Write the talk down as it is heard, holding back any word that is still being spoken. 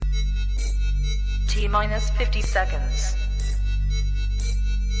T-minus 50 seconds.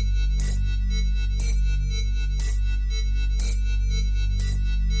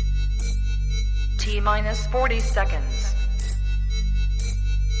 T-minus 40 seconds.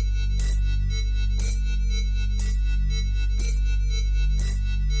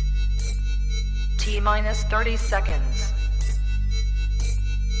 T-minus 30 seconds.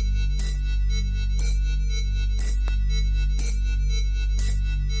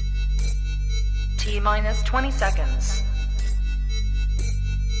 T-minus 20 seconds.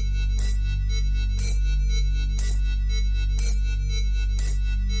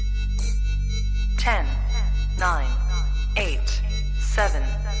 Ten, 9, 8, 7,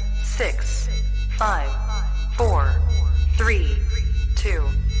 6, 5, 4, 3, 2,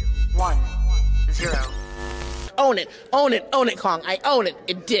 1, 0. Own it, Kong. I own it.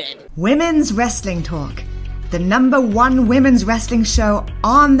 It did. Women's Wrestling Talk, the #1 women's wrestling show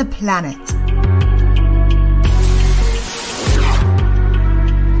on the planet.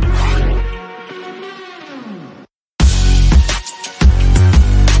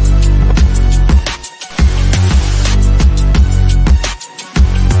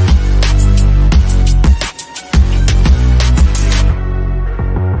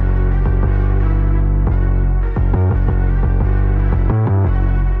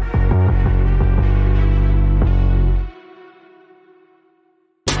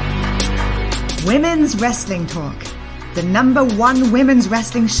 Women's Wrestling Talk, the #1 women's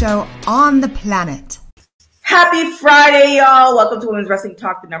wrestling show on the planet. Happy Friday, y'all. Welcome to Women's Wrestling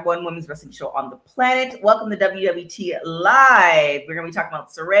Talk, the #1 women's wrestling show on the planet. Welcome to WWT Live. We're going to be talking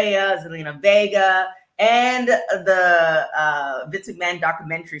about Saraya, Zelina Vega, and the Vince McMahon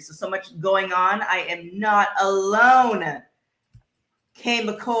documentary. So much going on. I am not alone. Kay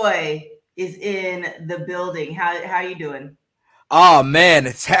McCoy is in the building. How you doing? Oh man,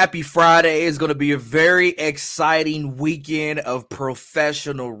 it's Happy Friday. It's going to be a very exciting weekend of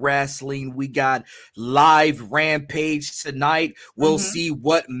professional wrestling. We got live Rampage tonight. We'll see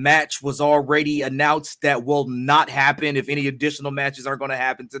what match was already announced that will not happen, if any additional matches are going to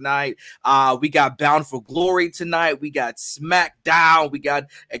happen tonight. We got Bound for Glory tonight. We got SmackDown. We got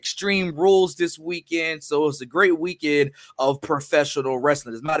Extreme Rules this weekend. So it's a great weekend of professional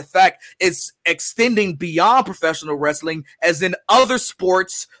wrestling. As a matter of fact, it's extending beyond professional wrestling, as in other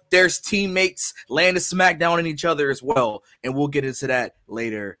sports, there's teammates landing SmackDown on each other as well. And we'll get into that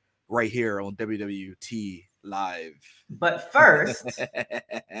later right here on WWT Live. But first,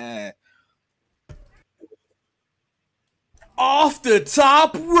 off the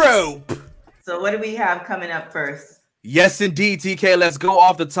top rope. So what do we have coming up first? Yes, indeed, TK. Let's go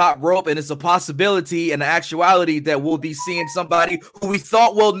off the top rope, and it's a possibility and an actuality that we'll be seeing somebody who we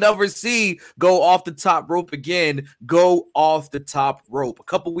thought we'll never see go off the top rope again, go off the top rope. A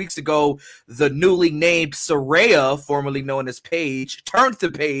couple weeks ago, the newly named Saraya, formerly known as Paige, turned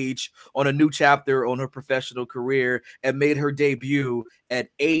the page on a new chapter on her professional career and made her debut at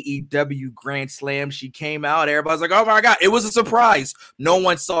AEW Grand Slam. She came out, everybody's like, oh my God, it was a surprise. No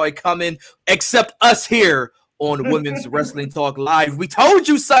one saw it coming except us here on Women's Wrestling Talk Live. We told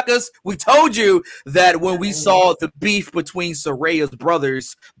you, suckers. We told you that when we saw the beef between Saraya's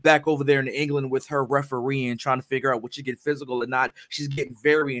brothers back over there in England with her refereeing, trying to figure out what she get physical or not, she's getting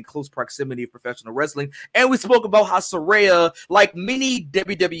very in close proximity of professional wrestling. And we spoke about how Saraya, like many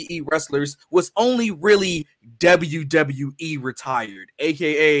WWE wrestlers, was only really WWE retired,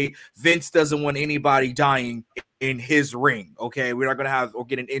 aka Vince doesn't want anybody dying in his ring. Okay, we're not gonna have or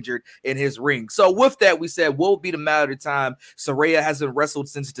getting injured in his ring. So with that, we said, what will be the matter of time? Saraya hasn't wrestled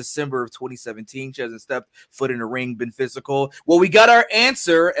since December of 2017. She hasn't stepped foot in the ring, been physical. Well, we got our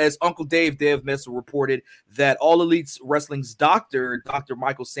answer as Uncle Dave Messel reported that All Elite Wrestling's Dr.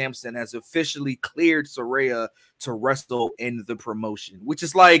 Michael Sampson has officially cleared Saraya to wrestle in the promotion, which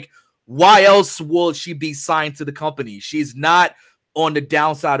is like, why else will she be signed to the company? She's not on the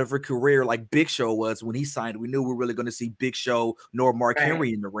downside of her career like Big Show was when he signed. We knew we were really going to see Big Show nor Mark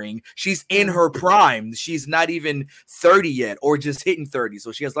Henry in the ring. She's in her prime. She's not even 30 yet, or just hitting 30.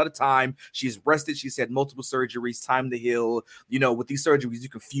 So she has a lot of time. She's rested. She's had multiple surgeries, time to heal. You know, with these surgeries, you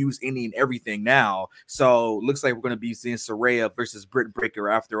confuse any and everything now. So looks like we're going to be seeing Saraya versus Britt Baker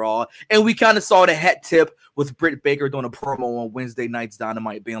after all. And we kind of saw the hat tip with Britt Baker doing a promo on Wednesday night's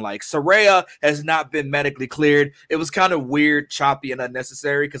Dynamite being like, Saraya has not been medically cleared. It was kind of weird, choppy, and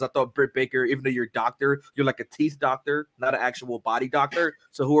unnecessary, because I thought Britt Baker, even though you're a doctor, you're like a teeth doctor, not an actual body doctor.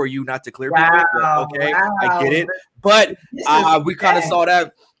 So who are you not to clear people? But okay, I get it. But we kind of saw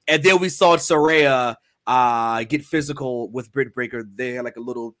that. And then we saw Saraya get physical with Britt Baker. They had like a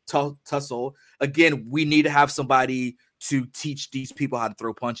little tussle. Again, we need to have somebody to teach these people how to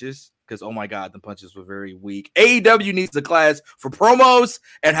throw punches. Because, oh my God, the punches were very weak. AEW needs a class for promos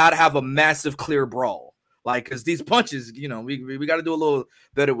and how to have a massive clear brawl. Like, because these punches, we got to do a little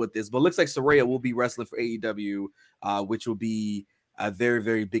better with this. But it looks like Saraya will be wrestling for AEW, which will be a very,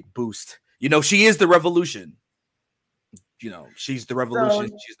 very big boost. She is the Revolution. She's the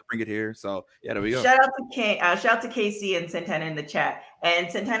Revolution. She's the Bring It Here. So, yeah, there we go. Shout out to Casey and Santana in the chat.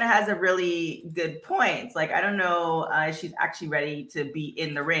 And Santana has a really good point. It's like, I don't know if she's actually ready to be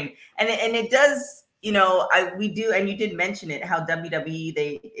in the ring. And it does, we do, and you did mention it, how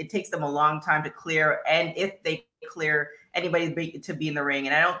WWE, it takes them a long time to clear. And if they clear anybody to be in the ring.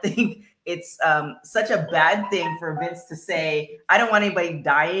 And I don't think it's such a bad thing for Vince to say, I don't want anybody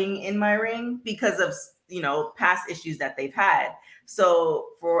dying in my ring because of past issues that they've had. So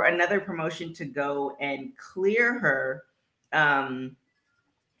for another promotion to go and clear her,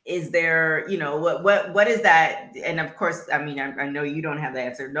 is there, what is that? And of course, I mean, I know you don't have the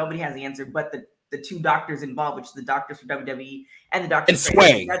answer. Nobody has the answer, but the two doctors involved, which is the doctors for WWE and the doctors for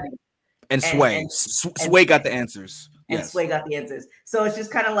Sway. And Sway got the answers. And Sway got the answers. So it's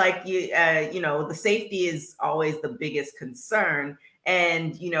just kind of like the safety is always the biggest concern.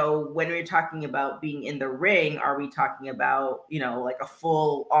 And, when we're talking about being in the ring, are we talking about, like a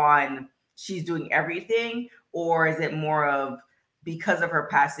full on, she's doing everything? Or is it more of, because of her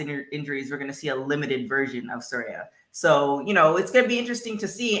past injuries, we're going to see a limited version of Saraya? So, it's going to be interesting to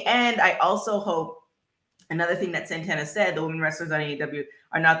see. And I also hope, another thing that Santana said, the women wrestlers on AEW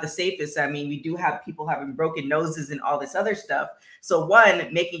are not the safest. I mean, we do have people having broken noses and all this other stuff. So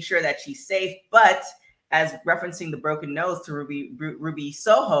one, making sure that she's safe, but as referencing the broken nose to Ruby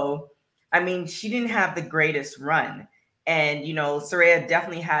Soho, I mean, she didn't have the greatest run. And, Saraya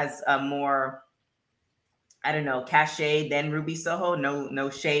definitely has a more, I don't know, cachet than Ruby Soho. No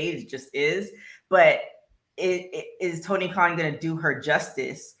shade, it just is. But is Tony Khan going to do her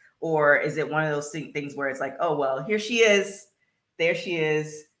justice? Or is it one of those things where it's like, oh, well, here she is. There she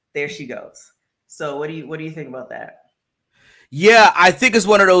is. There she goes. So what do you think about that? Yeah, I think it's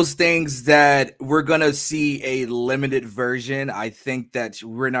one of those things that we're going to see a limited version. I think that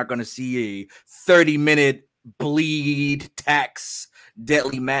we're not going to see a 30-minute bleed tax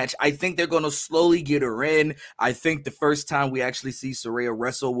deadly match. I think they're going to slowly get her in. I think the first time we actually see Saraya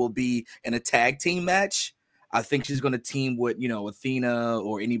wrestle will be in a tag team match. I think she's going to team with, Athena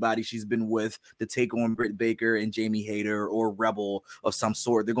or anybody she's been with to take on Britt Baker and Jamie Hayter or Rebel of some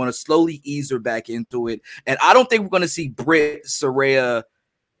sort. They're going to slowly ease her back into it. And I don't think we're going to see Britt Saraya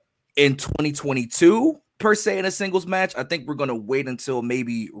in 2022 per se in a singles match. I think we're going to wait until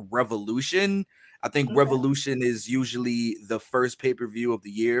maybe Revolution. I think Revolution is usually the first pay-per-view of the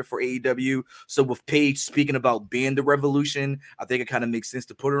year for AEW. So with Paige speaking about being the Revolution, I think it kind of makes sense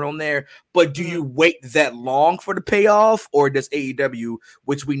to put her on there. But do you wait that long for the payoff, or does AEW,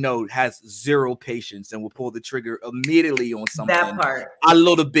 which we know has zero patience and will pull the trigger immediately on something that part a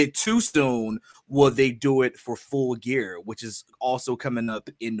little bit too soon? Will they do it for Full Gear, which is also coming up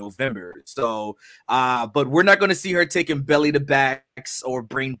in November? So, but we're not going to see her taking belly to backs or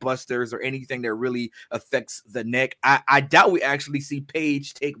brain busters or anything that really affects the neck. I doubt we actually see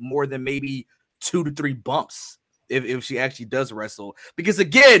Paige take more than maybe 2 to 3 bumps if she actually does wrestle. Because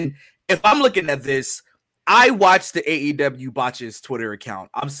again, if I'm looking at this, I watch the AEW Botches Twitter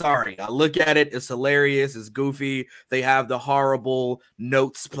account. I'm sorry. I look at it. It's hilarious. It's goofy. They have the horrible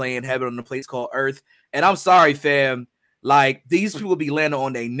notes playing Heaven on a Place Called Earth. And I'm sorry, fam. Like, these people be landing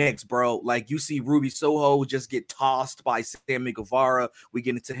on their necks, bro. Like, you see Ruby Soho just get tossed by Sammy Guevara. We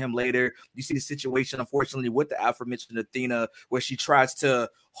get into him later. You see the situation, unfortunately, with the aforementioned Athena, where she tries to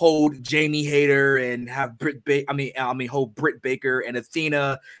hold Jamie Hayter and have hold Britt Baker and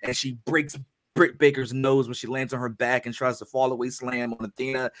Athena, and she breaks Britt Baker's nose when she lands on her back and tries to fall away slam on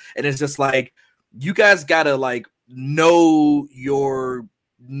Athena. And it's just like, you guys gotta like know your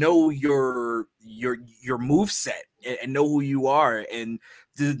move set and know who you are. And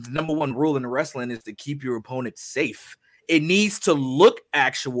the number one rule in wrestling is to keep your opponent safe. It needs to look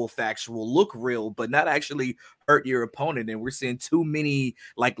factual, look real, but not actually hurt your opponent. And we're seeing too many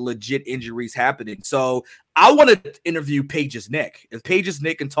like legit injuries happening. So I want to interview Paige's neck. If Paige's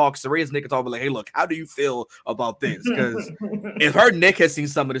neck can talk, Saraya's neck can talk, but like, hey, look, how do you feel about this? Because if her neck has seen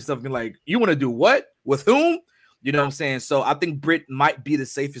some of this stuff, and like, you want to do what? With whom? You know what I'm saying? So I think Britt might be the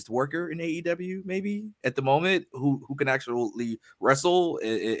safest worker in AEW, maybe at the moment, who can actually wrestle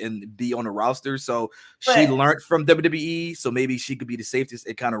and be on the roster. So she learned from WWE, so maybe she could be the safest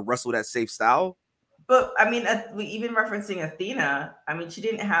and kind of wrestle that safe style. But I mean, even referencing Athena, I mean, she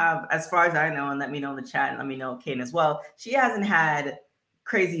didn't have, as far as I know, and let me know in the chat, and let me know Kane as well. She hasn't had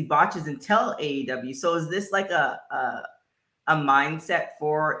crazy botches until AEW. So is this like a mindset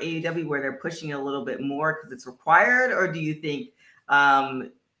for AEW where they're pushing a little bit more because it's required, or do you think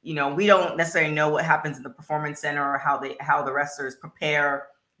we don't necessarily know what happens in the performance center or how the wrestlers prepare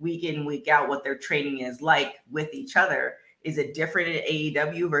week in, week out, what their training is like with each other? Is it different in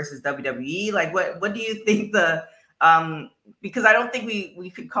AEW versus WWE? Like what do you think because I don't think we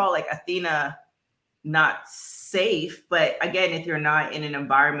could call like Athena not safe, but again, if you're not in an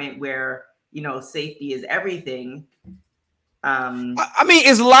environment where safety is everything. I mean,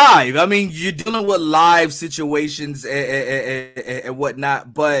 it's live. I mean, you're dealing with live situations and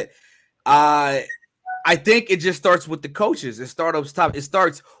whatnot, but I think it just starts with the coaches. It starts top. It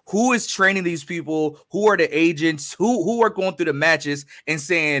starts who is training these people, who are the agents, who are going through the matches and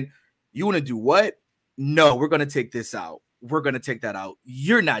saying, you want to do what? No, we're going to take this out. We're going to take that out.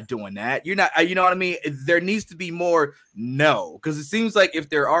 You're not doing that. You're not, you know what I mean? There needs to be more no, because it seems like if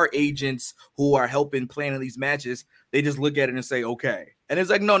there are agents who are helping planning these matches, they just look at it and say, okay. And it's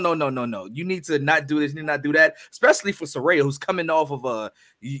like, no. You need to not do this, you need to not do that, especially for Saraya, who's coming off of a,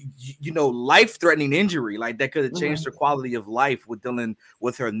 life-threatening injury. Like that could have changed her quality of life with dealing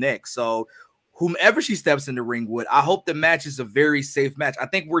with her neck. So whomever she steps in the ring with, I hope the match is a very safe match. I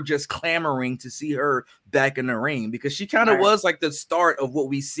think we're just clamoring to see her back in the ring because she kind of was like the start of what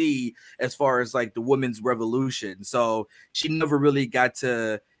we see as far as like the women's revolution. So she never really got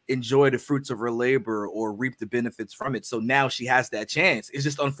to enjoy the fruits of her labor or reap the benefits from it. So now she has that chance. It's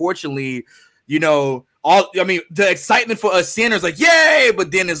just unfortunately, the excitement for us seeing her is like, yay,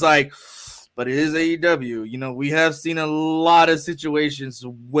 but then it's like, but it is AEW. We have seen a lot of situations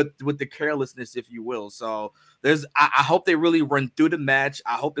with the carelessness, if you will. So I hope they really run through the match.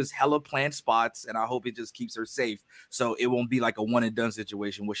 I hope it's hella planned spots, and I hope it just keeps her safe. So it won't be like a one and done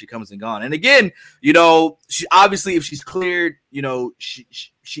situation where she comes and gone. And again, she obviously, if she's cleared,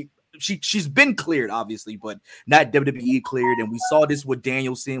 she's been cleared, obviously, but not WWE cleared. And we saw this with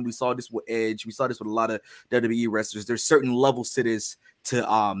Danielson. We saw this with Edge. We saw this with a lot of WWE wrestlers. There's certain levels to this to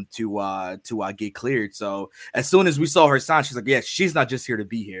get cleared. So as soon as we saw her sign, she's like, yeah, she's not just here to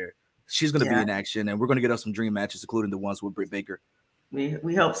be here. She's going to be in action, and we're going to get us some dream matches, including the ones with Britt Baker.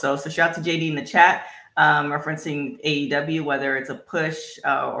 We hope so. So shout out to JD in the chat, referencing AEW, whether it's a push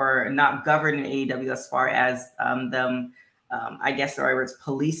or not governed in AEW as far as them, I guess the right word is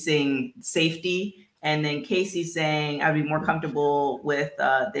policing safety. And then Casey saying, I'd be more comfortable with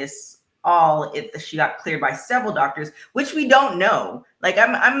this all if she got cleared by several doctors, which we don't know. Like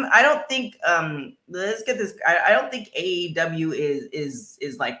I don't think let's get this. I don't think AEW is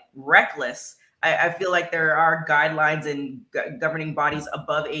like reckless. I feel like there are guidelines and governing bodies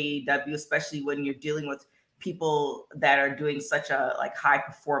above AEW, especially when you're dealing with people that are doing such a like high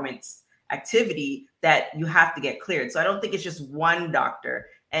performance activity that you have to get cleared. So I don't think it's just one doctor.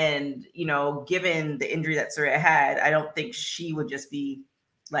 And given the injury that Saraya had, I don't think she would just be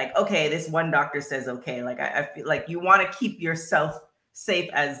like, okay, this one doctor says okay. Like I feel like you want to keep yourself safe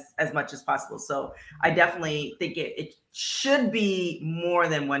as much as possible. So I definitely think it should be more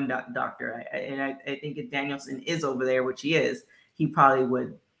than one doctor. I think if Danielson is over there, which he is, he probably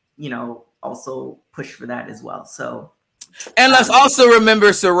would, also push for that as well. So, and let's also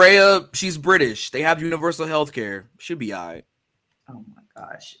remember Saraya, she's British. They have universal health care. She'll be all right. Oh my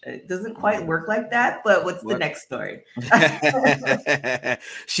gosh, it doesn't quite work like that. But what's the next story?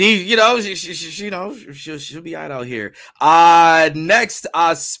 she'll be out here. Next,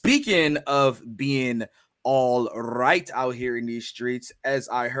 speaking of being all right out here in these streets, as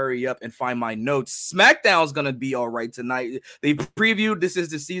I hurry up and find my notes, SmackDown's gonna be all right tonight. They previewed, this is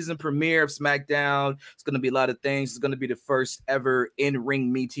the season premiere of SmackDown. It's gonna be a lot of things. It's gonna be the first ever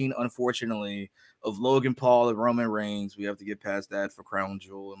in-ring meeting, unfortunately, of Logan Paul and Roman Reigns. We have to get past that for Crown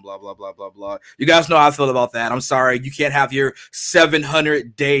Jewel and blah, blah, blah, blah, blah. You guys know how I feel about that. I'm sorry. You can't have your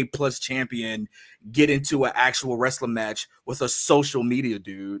 700-day plus champion get into an actual wrestling match with a social media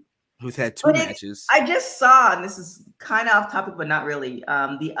dude who's had two matches. I just saw, and this is kind of off topic, but not really.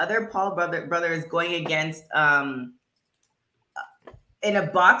 The other Paul brother is going against in a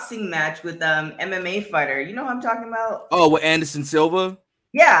boxing match with MMA fighter. You know what I'm talking about? Oh, with Anderson Silva?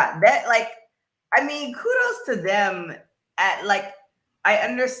 Yeah, that I mean, kudos to them I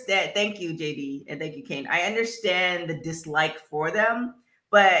understand. Thank you, JD, and thank you, Kane. I understand the dislike for them,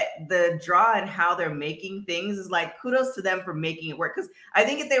 but the draw and how they're making things is like kudos to them for making it work. Because I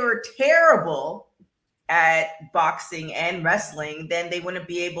think if they were terrible at boxing and wrestling, then they wouldn't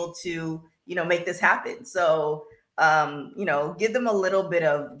be able to, make this happen. So, give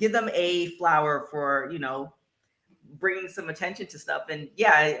them a flower for, bringing some attention to stuff. And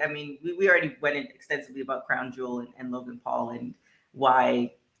yeah, I mean, we already went in extensively about Crown Jewel and Logan Paul, and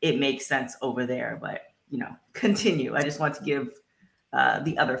why it makes sense over there. But continue. I just want to give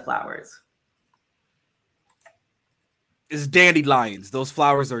the other flowers. It's dandelions. Those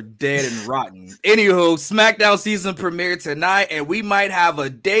flowers are dead and rotten. Anywho, SmackDown season premiere tonight, and we might have a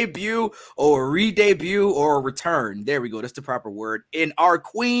debut or a re-debut or a return. There we go. That's the proper word. In our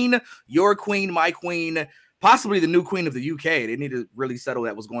queen, your queen, my queen, possibly the new queen of the UK. They need to really settle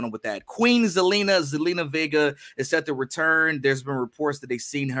that what's going on with that. Queen Zelina Vega is set to return. There's been reports that they've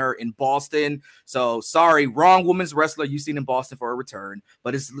seen her in Boston. So sorry, wrong women's wrestler you've seen in Boston for a return.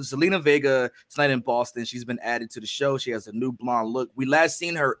 But it's Zelina Vega tonight in Boston. She's been added to the show. She has a new blonde look. We last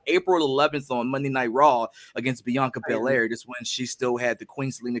seen her April 11th on Monday Night Raw against Bianca Belair. Just when she still had the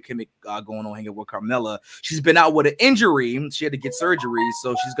Queen Selena gimmick going on hanging with Carmella. She's been out with an injury. She had to get surgery,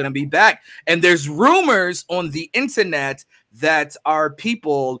 so she's going to be back. And there's rumors on the internet that our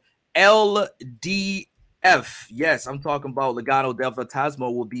people LDF, yes, I'm talking about Legado del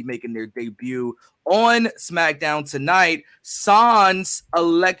Fantasma, will be making their debut on SmackDown tonight, sans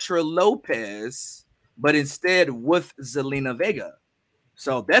Elektra Lopez, but instead with Zelina Vega.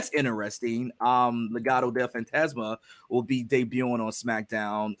 So that's interesting. Legado del Fantasma will be debuting on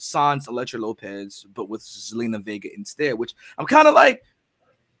SmackDown, sans Elektra Lopez, but with Zelina Vega instead, which I'm kind of like,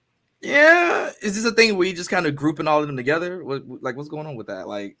 yeah, is this a thing where you just kind of grouping all of them together? What's going on with that?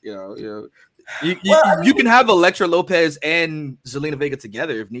 Like, you can have Elektra Lopez and Zelina Vega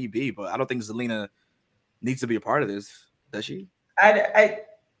together if need be, but I don't think Zelina needs to be a part of this, does she?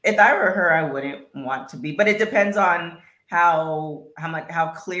 If I were her, I wouldn't want to be, but it depends on how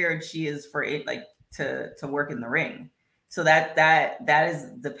cleared she is for it, like to work in the ring. So that is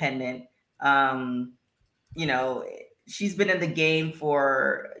dependent. She's been in the game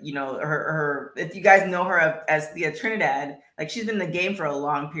for, her if you guys know her as Thea Trinidad, like she's been in the game for a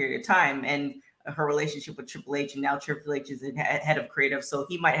long period of time, and her relationship with Triple H, and now Triple H is head of creative. So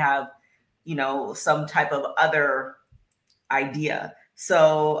he might have, some type of other idea.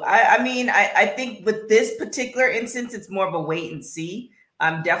 So I think with this particular instance, it's more of a wait and see.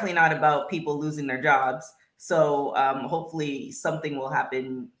 I'm definitely not about people losing their jobs. So hopefully something will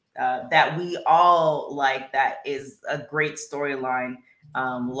happen that we all like, that is a great storyline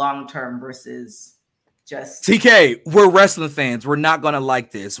long term versus just TK. We're wrestling fans. We're not gonna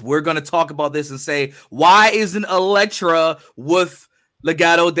like this. We're gonna talk about this and say, why isn't Elektra with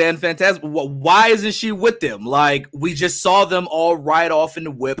Legado del Fantasma? Why isn't she with them? Like, we just saw them all ride off in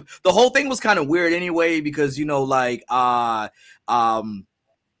the whip. The whole thing was kind of weird anyway, because I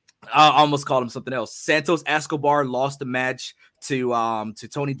almost called him something else. Santos Escobar lost the match to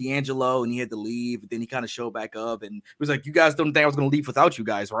Tony D'Angelo, and he had to leave. Then he kind of showed back up, and he was like, "You guys don't think I was going to leave without you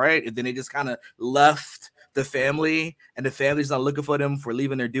guys, right?" And then they just kind of left the family, and the family's not looking for them for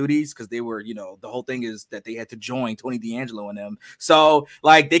leaving their duties, because they were, the whole thing is that they had to join Tony D'Angelo and them. So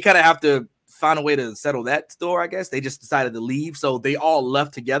like they kind of have to find a way to settle that store, I guess. They just decided to leave. So they all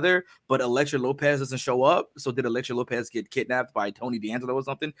left together, but Elektra Lopez doesn't show up. So did Elektra Lopez get kidnapped by Tony D'Angelo or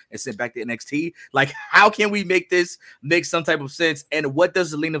something and sent back to NXT? Like, how can we make this make some type of sense? And what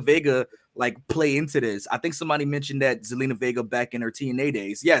does Zelina Vega play into this? I think somebody mentioned that Zelina Vega back in her TNA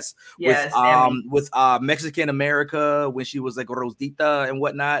days. Yes. With Mexican America, when she was like Rosita and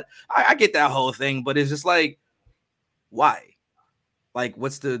whatnot. I get that whole thing, but it's just like, why? Like,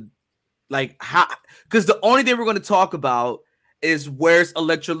 what's the how? Because the only thing we're going to talk about is where's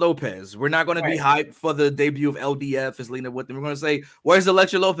Elektra Lopez. We're not going to be hyped for the debut of LDF as Lena with them. We're going to say, where's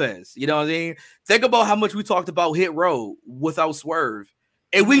Elektra Lopez? You know what I mean? Think about how much we talked about Hit Row without Swerve,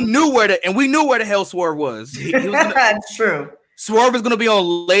 and we knew where the hell Swerve was. That's true. Swerve is going to be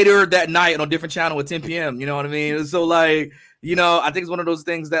on later that night on a different channel at 10 p.m. You know what I mean? So I think it's one of those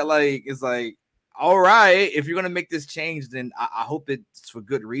things that is like, all right, if you're going to make this change, then I hope it's for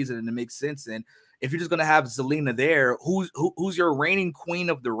good reason and it makes sense. And if you're just going to have Zelina there, who's your reigning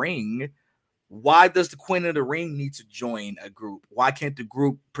queen of the ring, why does the queen of the ring need to join a group? Why can't the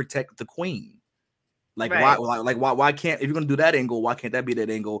group protect the queen? Why can't, if you're going to do that angle, why can't that be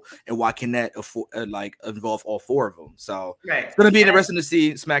that angle? And why can that involve all four of them? So it's going to be interesting to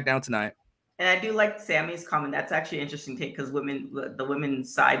see SmackDown tonight. And I do like Sammy's comment. That's actually an interesting take, because the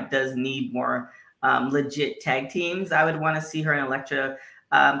women's side does need more legit tag teams. I would want to see her and Elektra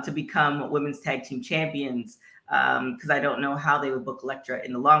to become women's tag team champions, because I don't know how they would book Elektra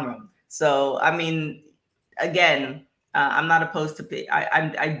in the long run. So, I mean, again, I'm not opposed to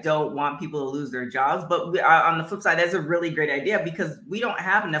I don't want people to lose their jobs, but on the flip side, that's a really great idea, because we don't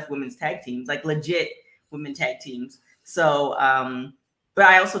have enough women's tag teams, like legit women tag teams. So, but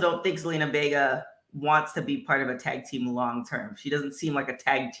I also don't think Zelina Vega wants to be part of a tag team long term. She doesn't seem like a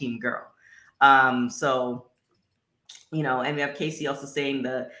tag team girl. So And we have Casey also saying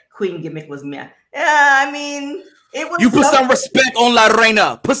the queen gimmick was meh. Yeah, I mean, it was. You put some respect on La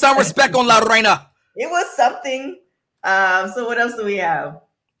Reina. Put some respect on La Reina. It was something. So what else do we have?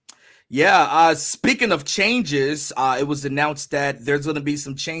 Yeah, speaking of changes, it was announced that there's going to be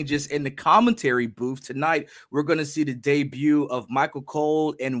some changes in the commentary booth tonight. We're going to see the debut of Michael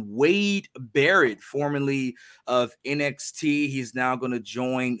Cole and Wade Barrett, formerly of NXT. He's now going to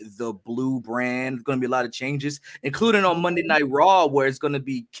join the Blue brand. There's going to be a lot of changes, including on Monday Night Raw, where it's going to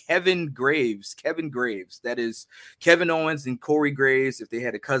be Kevin Graves. That is Kevin Owens and Corey Graves. If they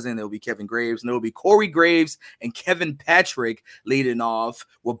had a cousin, it'll be Kevin Graves. And it'll be Corey Graves and Kevin Patrick leading off,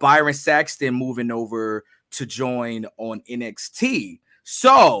 with Byron Saxton moving over to join on NXT.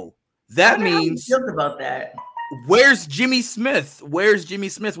 So that means about that. Where's Jimmy Smith? Well, Jimmy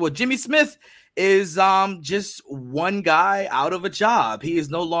Smith is just one guy out of a job. He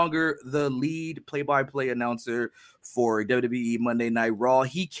is no longer the lead play-by-play announcer for WWE Monday Night Raw.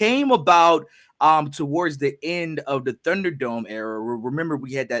 He came about towards the end of the Thunderdome era. Remember,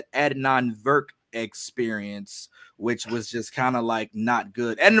 we had that Adnan Virk experience, which was just kind of like not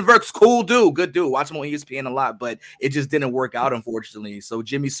good. Adnan Virk's cool dude, good dude. Watch him on ESPN a lot, but it just didn't work out, unfortunately. So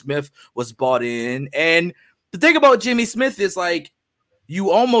Jimmy Smith was bought in. And the thing about Jimmy Smith is, like,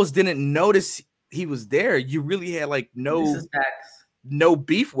 you almost didn't notice he was there. You really had like no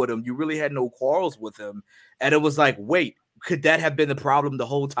beef with him. You really had no quarrels with him. And it was like, wait, could that have been the problem the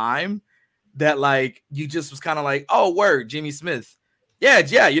whole time? That like you just was kind of like, oh, word, Jimmy Smith. Yeah,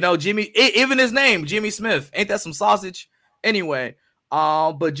 Jimmy, even his name, Jimmy Smith. Ain't that some sausage? Anyway,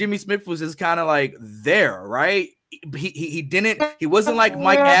 but Jimmy Smith was just kind of like there, right? He wasn't like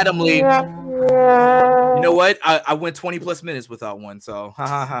Mike Adamle. You know what? I went 20 plus minutes without one, so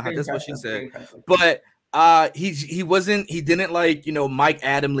that's what she said. But he didn't like, Mike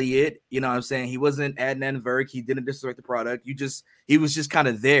Adamle it, you know what I'm saying? He wasn't Adnan Virk. He didn't disrespect the product. He was just kind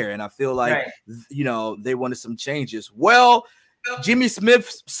of there. And I feel like, they wanted some changes. Well, Jimmy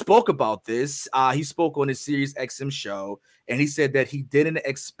Smith spoke about this. He spoke on his Sirius XM show, and he said that he didn't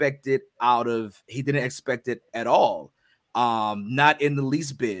expect it at all. Not in the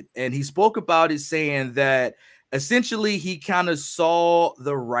least bit. And he spoke about it, saying that essentially he kind of saw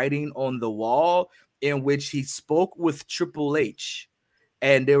the writing on the wall, in which he spoke with Triple H.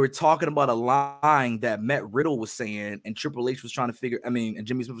 And they were talking about a line that Matt Riddle was saying, and Triple H was trying to and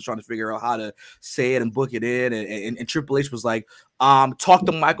Jimmy Smith was trying to figure out how to say it and book it in. And Triple H was like, talk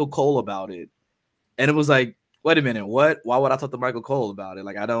to Michael Cole about it. And it was like, wait a minute, what? Why would I talk to Michael Cole about it?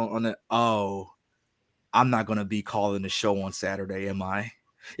 Like, I don't, I'm not going to be calling the show on Saturday, am I?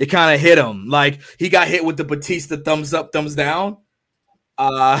 It kind of hit him. Like, he got hit with the Batista thumbs up, thumbs down.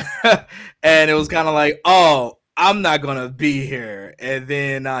 And it was kind of like, oh, I'm not going to be here. And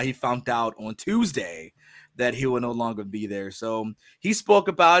then he found out on Tuesday that he will no longer be there. So he spoke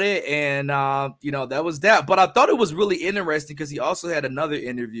about it, and, that was that. But I thought it was really interesting because he also had another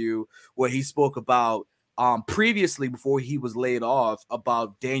interview where he spoke about previously, before he was laid off,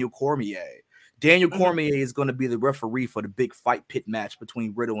 about Daniel Cormier. Daniel Cormier is going to be the referee for the big fight pit match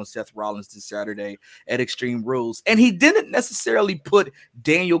between Riddle and Seth Rollins this Saturday at Extreme Rules. And he didn't necessarily put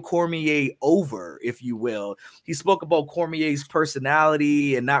Daniel Cormier over, if you will. He spoke about Cormier's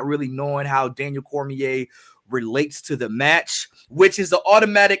personality and not really knowing how Daniel Cormier relates to the match, which is an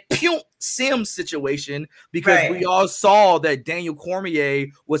automatic sim situation, because we all saw that Daniel Cormier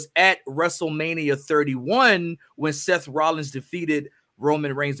was at WrestleMania 31 when Seth Rollins defeated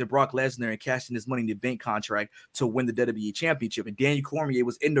Roman Reigns and Brock Lesnar and cashed in his Money in the Bank contract to win the WWE Championship. And Daniel Cormier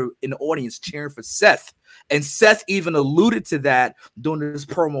was in the audience cheering for Seth. And Seth even alluded to that during this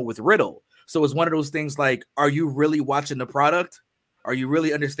promo with Riddle. So it's one of those things like, are you really watching the product? Are you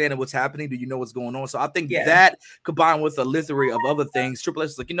really understanding what's happening? Do you know what's going on? So I think that, combined with a litany of other things, Triple H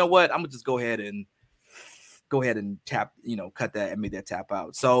is like, you know what? I'm going to just go ahead and tap, cut that and make that tap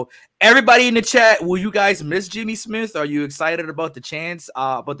out. So everybody in the chat, will you guys miss Jimmy Smith? Are you excited about the changes?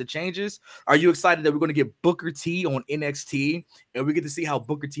 Are you excited that we're going to get Booker T on NXT and we get to see how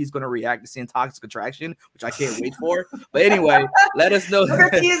Booker T is going to react to seeing Toxic Attraction, which I can't wait for. But anyway, let us know.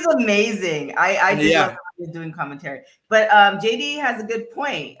 Booker T is amazing. I do love how he's doing commentary. But JD has a good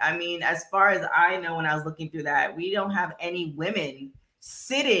point. I mean, as far as I know, when I was looking through that, we don't have any women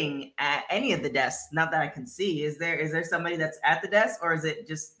sitting at any of the desks, not that I can see. Is there somebody that's at the desk, or is it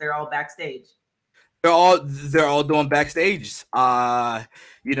just they're all backstage? They're all doing backstage.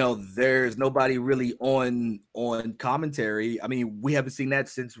 There's nobody really on commentary. I mean, we haven't seen that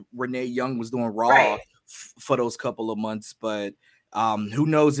since Renee Young was doing Raw for those couple of months, but who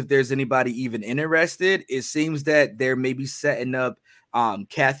knows if there's anybody even interested. It seems that they're maybe setting up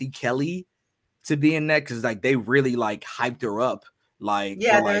Kathy Kelly to be in that because like they really like hyped her up like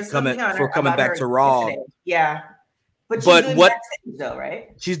Yeah, for like there's something on her coming about back her to Raw. yesterday. Yeah, but she's But doing what backstage though, right?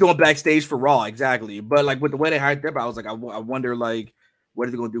 she's doing backstage for Raw, exactly. But like with the way they hyped her up, I was like, I wonder like what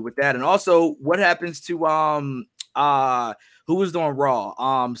are they gonna do with that? And also, what happens to who was doing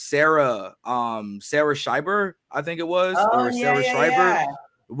Raw? Sarah Schreiber, I think it was, Oh or yeah, Sarah yeah, Schreiber yeah.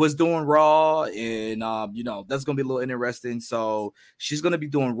 was doing Raw, and that's gonna be a little interesting. So she's gonna be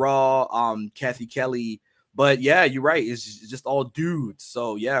doing Raw. Kathy Kelly. But yeah, you're right. It's just all dudes.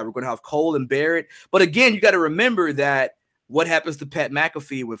 So yeah, we're gonna have Cole and Barrett. But again, you got to remember that what happens to Pat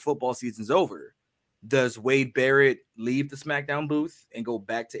McAfee when football season's over? Does Wade Barrett leave the SmackDown booth and go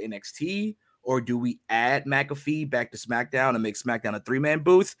back to NXT? Or do we add McAfee back to SmackDown and make SmackDown a 3-man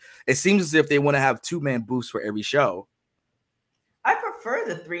booth? It seems as if they want to have 2-man booths for every show. I prefer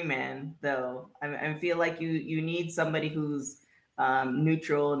the 3-man though. I feel like you need somebody who's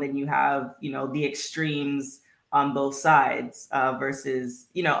neutral, and then you have the extremes on both sides versus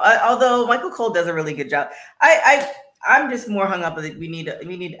although Michael Cole does a really good job. I'm just more hung up with it. We need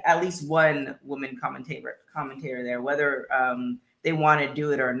at least one woman commentator there, whether they want to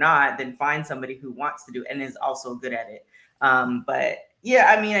do it or not. Then find somebody who wants to do it and is also good at it. But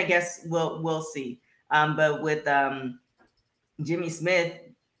yeah, I mean, I guess we'll see. But with Jimmy Smith,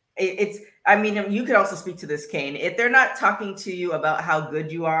 I mean, you could also speak to this, Kane. If they're not talking to you about how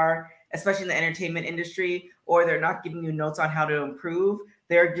good you are, especially in the entertainment industry, or they're not giving you notes on how to improve,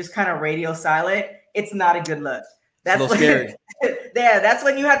 they're just kind of radio silent. It's not a good look. That's when, scary. Yeah, that's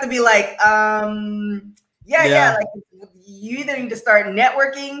when you have to be like, like you either need to start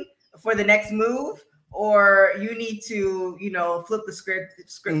networking for the next move, or you need to, flip the script,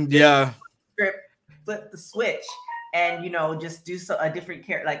 flip the switch, and just do a different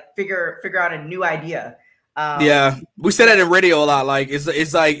character, like figure out a new idea. We say that in radio a lot. Like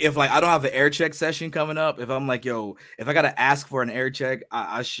it's like if like I don't have an air check session coming up, if I'm like, yo, if I gotta ask for an air check,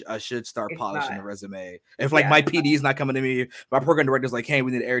 I should start polishing the resume. If like my PD is not coming to me, my program director's like, hey,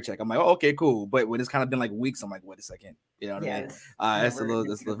 we need an air check. I'm like, oh, okay, cool. But when it's kind of been like weeks, I'm like, wait a second, you know what I mean? That's a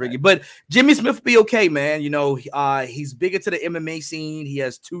little tricky. But Jimmy Smith will be okay, man. He's big into the MMA scene. He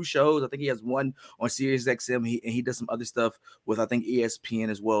has 2 shows. I think he has one on Sirius XM. And he does some other stuff with I think ESPN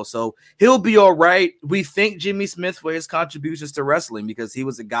as well. So he'll be all right. We thank Jimmy Smith for his contributions to wrestling because he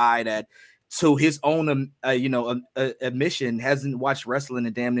was a guy that, to his own admission, hasn't watched wrestling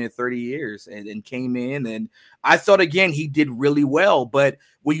in damn near 30 years and came in. And I thought, again, he did really well. But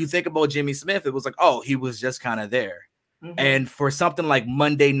when you think about Jimmy Smith, it was like, oh, he was just kind of there. Mm-hmm. And for something like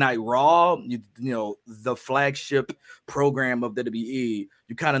Monday Night Raw, the flagship program of WWE,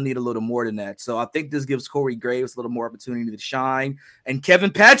 you kind of need a little more than that. So I think this gives Corey Graves a little more opportunity to shine. And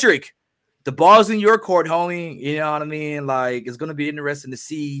Kevin Patrick, the ball's in your court, homie. You know what I mean? Like, it's going to be interesting to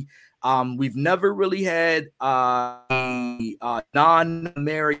see. We've never really had a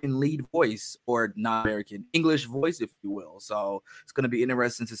non-American lead voice or non-American English voice, if you will. So it's going to be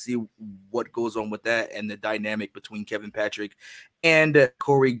interesting to see what goes on with that and the dynamic between Kevin Patrick and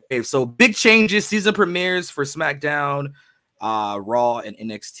Corey Graves. So big changes, season premieres for SmackDown, Raw, and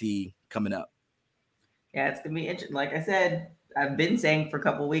NXT coming up. Yeah, it's going to be interesting. Like I said, I've been saying for a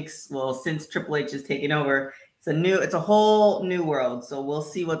couple of weeks, well, since Triple H has taken over, it's a whole new world. So we'll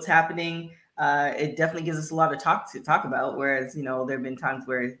see what's happening. It definitely gives us a lot of talk about. Whereas, there have been times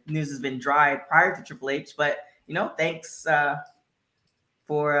where news has been dry prior to Triple H. But thanks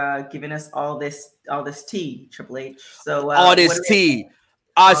for giving us all this tea, Triple H. So all this tea.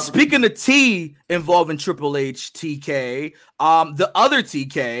 Speaking of tea involving Triple H, TK, the other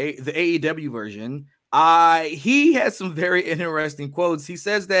TK, the AEW version. He has some very interesting quotes. He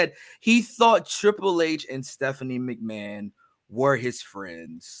says that he thought Triple H and Stephanie McMahon were his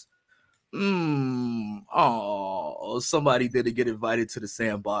friends. Oh, somebody didn't get invited to the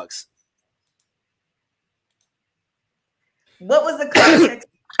Sandbox. What was the context?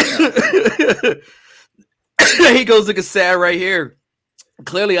 He goes looking sad right here.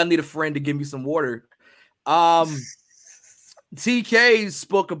 Clearly, I need a friend to give me some water. TK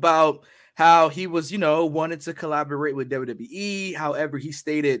spoke about how he was, wanted to collaborate with WWE. However, he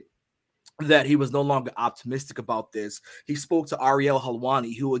stated that he was no longer optimistic about this. He spoke to Ariel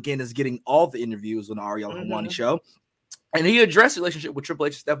Helwani, who again is getting all the interviews on the Ariel Helwani show. And he addressed the relationship with Triple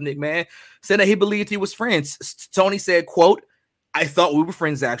H and Stephanie McMahon, saying that he believed he was friends. Tony said, quote, I thought we were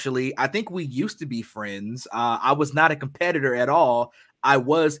friends, actually. I think we used to be friends. I was not a competitor at all. I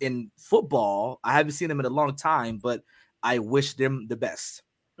was in football. I haven't seen him in a long time, but I wish them the best.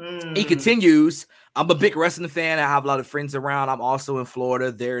 He continues, I'm a big wrestling fan. I have a lot of friends around. I'm also in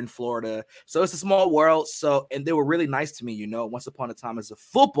Florida. They're in Florida. So it's a small world. And they were really nice to me, once upon a time as a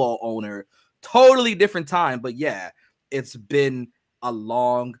football owner. Totally different time, but yeah, it's been a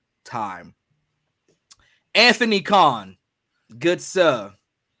long time. Anthony Khan, good sir.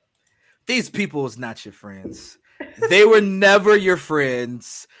 These people is not your friends. They were never your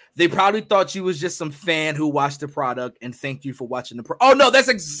friends. They probably thought you was just some fan who watched the product and thanked you for watching the Oh no, that's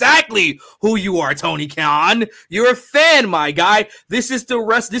exactly who you are, Tony Khan. You're a fan, my guy. This is the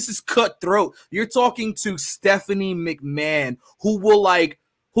rest. This is cutthroat. You're talking to Stephanie McMahon,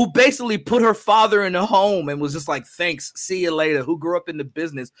 who basically put her father in a home and was just like, thanks, see you later, who grew up in the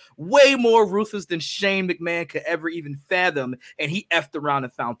business, way more ruthless than Shane McMahon could ever even fathom, and he effed around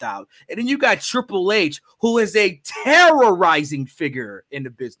and found out. And then you got Triple H, who is a terrorizing figure in the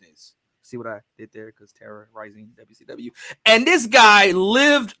business. See what I did there? Because terrorizing WCW. And this guy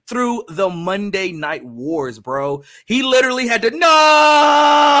lived through the Monday Night Wars, bro. He literally had to,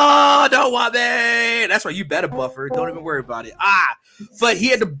 no, don't want me. That's right, you better buffer. Don't even worry about it. But he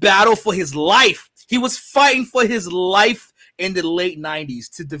had to battle for his life. He was fighting for his life in the late 90s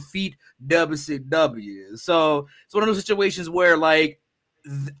to defeat WCW. So it's one of those situations where, like,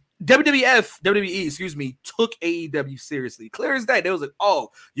 WWE, took AEW seriously. Clear as day. They was like, oh,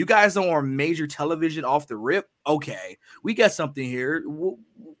 you guys are on major television off the rip? Okay, we got something here.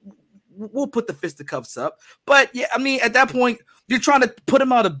 We'll put the fisticuffs up. But yeah, I mean, at that point, you're trying to put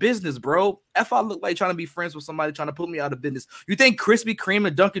him out of business, bro. If I look like trying to be friends with somebody trying to put me out of business. You think Krispy Kreme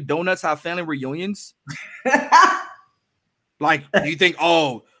and Dunkin' Donuts have family reunions? Like, you think,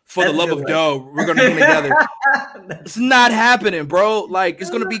 oh, for the love of dough, we're going to come together. It's not happening, bro. Like, it's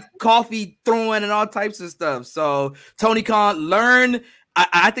going to be coffee throwing and all types of stuff. So, Tony Khan, learn.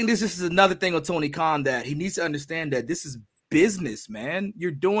 I think this is another thing with Tony Khan that he needs to understand that this is business, man.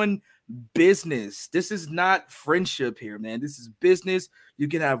 You're doing business. This is not friendship here, man. This is business. You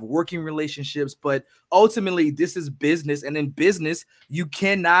can have working relationships, but ultimately, this is business. And in business, you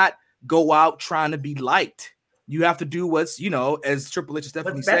cannot go out trying to be liked. You have to do what's, as Triple H and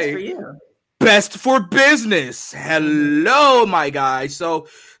Stephanie say, for you. Best for business. Hello, my guy. So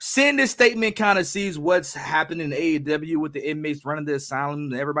seeing this statement kind of sees what's happening in AEW with the inmates running the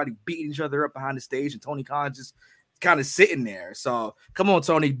asylum and everybody beating each other up behind the stage and Tony Khan just kind of sitting there. So come on,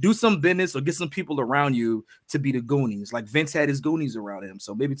 Tony, do some business or get some people around you to be the Goonies. Like Vince had his Goonies around him.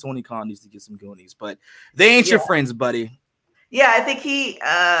 So maybe Tony Khan needs to get some Goonies, but they ain't your friends, buddy. Yeah, I think he,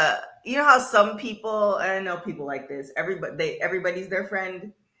 you know how some people, I know people like this, everybody's their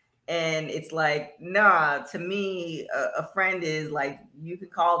friend. And it's like, nah, to me, a friend is like, you can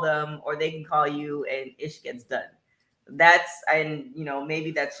call them or they can call you and ish gets done.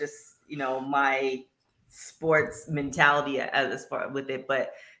 Maybe that's just, my sports mentality as far with it.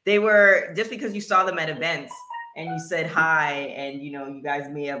 But they were, just because you saw them at events and you said hi and, you guys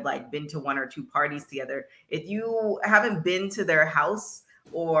may have like been to one or two parties together. If you haven't been to their house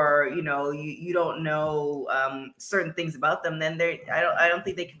or, you don't know certain things about them, then I don't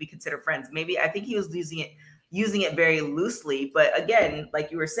think they could be considered friends. Maybe I think he was using it very loosely. But again,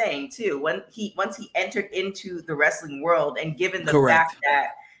 like you were saying too, once he entered into the wrestling world and given the fact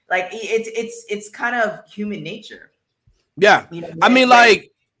that like it's kind of human nature. Yeah. I mean,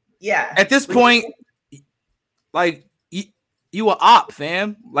 like, yeah, at this point, like you a op,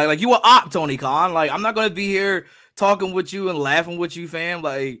 fam. Like you a op, Tony Khan. Like, I'm not gonna be here talking with you and laughing with you, fam.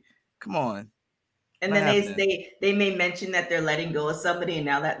 Like, come on. And then they may mention that they're letting go of somebody, and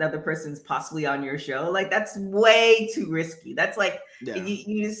now that the other person's possibly on your show. Like, that's way too risky. That's like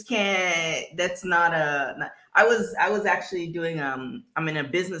you just can't. That's not a. I was actually doing I'm in a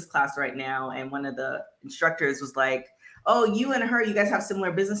business class right now, and one of the instructors was like, "Oh, you and her, you guys have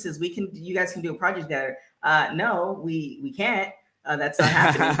similar businesses. You guys can do a project together." No, we can't. That's not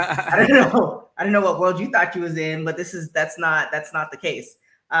happening. I don't know what world you thought you was in, but that's not the case.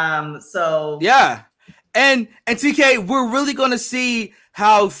 So yeah. And TK, we're really gonna see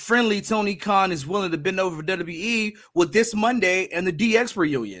how friendly Tony Khan is willing to bend over for WWE with this Monday and the DX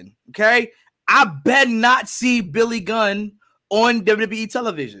reunion. Okay, I bet not see Billy Gunn on WWE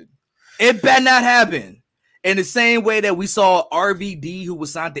television. It better not happen. In the same way that we saw RVD, who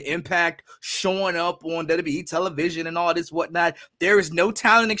was signed to Impact, showing up on WWE television and all this whatnot. There is no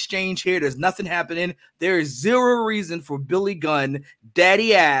talent exchange here. There's nothing happening. There is zero reason for Billy Gunn,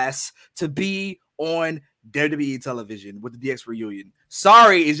 daddy ass, to be on WWE television with the DX reunion.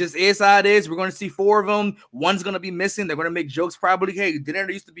 Sorry, it's just is how it is. We're going to see 4 of them. One's going to be missing. They're going to make jokes probably. Hey, didn't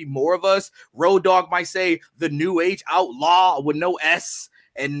there used to be more of us? Road Dogg might say the New Age Outlaw with no S.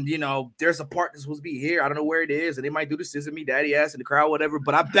 And, there's a part that's supposed to be here. I don't know where it is. And they might do the Scissor Me Daddy ass in the crowd, whatever.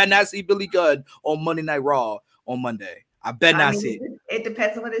 But I bet not see Billy Gunn on Monday Night Raw on Monday. I bet not see it. It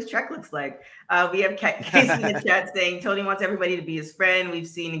depends on what his truck looks like. We have Casey in the chat saying Tony wants everybody to be his friend. We've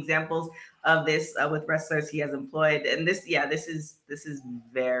seen examples of this with wrestlers he has employed, and this is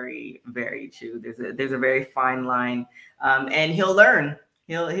very, very true. There's a very fine line, and he'll learn.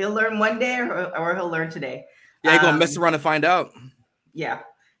 He'll learn one day, or he'll learn today. Yeah, you're gonna mess around and find out. Yeah.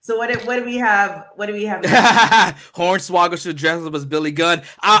 So what do we have? What do we have? Hornswoggle should dress up as Billy Gunn.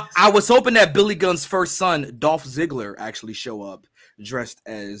 I was hoping that Billy Gunn's first son, Dolph Ziggler, actually show up dressed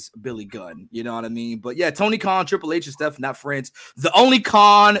as Billy Gunn. You know what I mean? But yeah, Tony Khan, Triple H, and Steph not friends. The only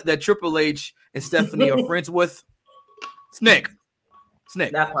Khan that Triple H and Stephanie are friends with, it's Nick. It's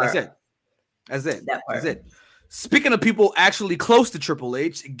Nick. That part. That's it. That part. That's it. Speaking of people actually close to Triple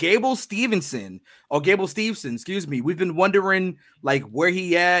H, Gable Steveson, excuse me. We've been wondering like where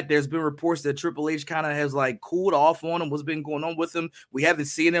he at. There's been reports that Triple H kind of has like cooled off on him. What's been going on with him? We haven't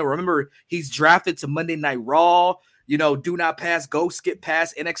seen it. Remember, he's drafted to Monday Night Raw. You know, do not pass, go skip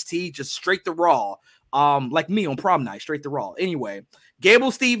past NXT, just straight to Raw. Like me on prom night, straight to Raw. Anyway,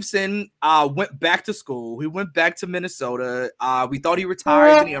 Gable Steveson went back to school. He went back to Minnesota. We thought he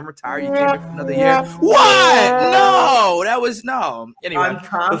retired, then he unretired. He came back for another year. What? No, that was no. Anyway, on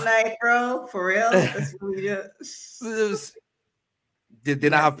prom night, bro, for real. That's what we do.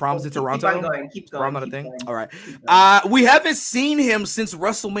 Did I have proms in Toronto? Keep Prom going. not a thing. All right. We haven't seen him since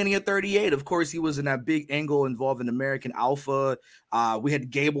WrestleMania 38. Of course, he was in that big angle involving American Alpha. We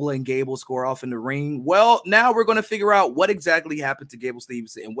had Gable and Gable score off in the ring. Well, now we're going to figure out what exactly happened to Gable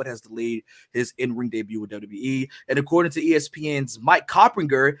Steveson and what has delayed his in-ring debut with WWE. And according to ESPN's Mike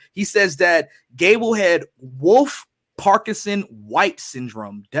Coppinger, he says that Gable had Wolf Parkinson White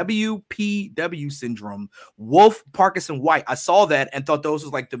syndrome, WPW syndrome, Wolf Parkinson White. I saw that and thought those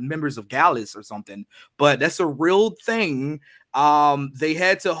was like the members of Gallus or something, but that's a real thing. They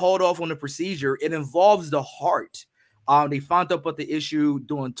had to hold off on the procedure. It involves the heart. They found out about the issue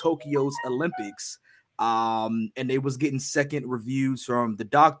during Tokyo's Olympics, and they was getting second reviews from the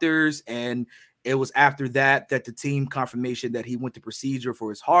doctors, and it was after that the team confirmation that he went to procedure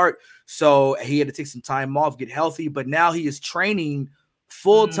for his heart. So he had to take some time off, get healthy, but now he is training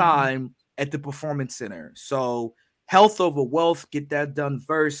full time at the Performance Center. So health over wealth, get that done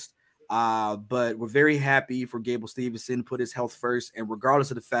first. But we're very happy for Gable Steveson, put his health first. And regardless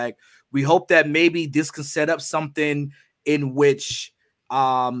of the fact, we hope that maybe this can set up something in which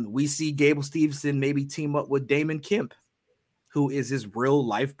we see Gable Steveson maybe team up with Damon Kemp, who is his real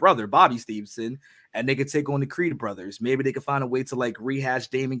life brother, Bobby Steveson, and they could take on the Creed brothers. Maybe they could find a way to like rehash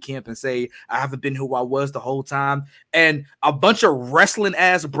Damon Kemp and say, I haven't been who I was the whole time. And a bunch of wrestling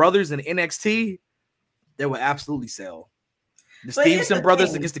ass brothers in NXT, they would absolutely sell. The Stevenson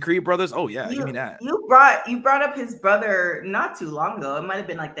brothers against the Creed brothers. Oh yeah, give me that. You brought up his brother not too long ago. It might have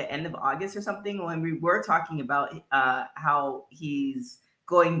been like the end of August or something when we were talking about how he's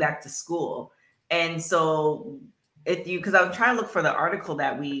going back to school. And so because I was trying to look for the article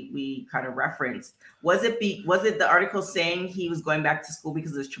that we kind of referenced. Was it the article saying he was going back to school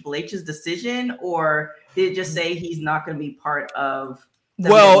because of Triple H's decision, or did it just say he's not going to be part of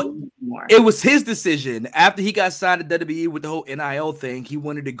WWE anymore? It was his decision. After he got signed to WWE with the whole NIL thing, he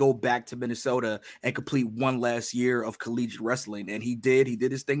wanted to go back to Minnesota and complete one last year of collegiate wrestling, and he did. He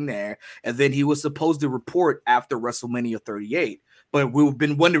did his thing there, and then he was supposed to report after WrestleMania 38. But we've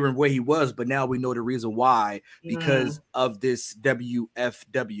been wondering where he was, but now we know the reason why, because of this WPW,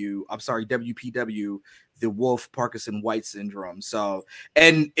 the Wolf Parkinson White syndrome. So,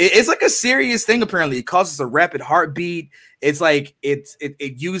 and it's like a serious thing. Apparently, it causes a rapid heartbeat. It's like it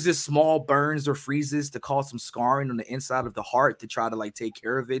uses small burns or freezes to cause some scarring on the inside of the heart to try to like take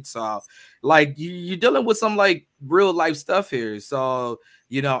care of it. So, like you're dealing with some like real life stuff here. So,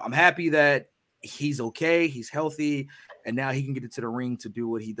 I'm happy that he's okay, he's healthy. And now he can get into the ring to do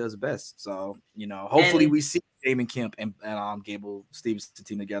what he does best. So, hopefully we see Damon Kemp and Gable Steveson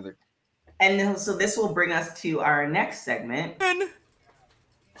team together. And so this will bring us to our next segment.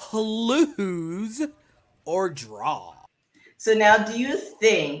 Lose or draw. So now do you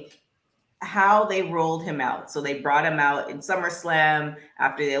think how they rolled him out? So they brought him out in SummerSlam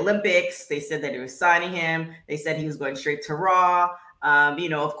after the Olympics. They said that they were signing him. They said he was going straight to Raw.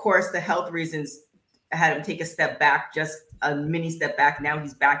 Of course, the health reasons had him take a step back, just a mini step back. Now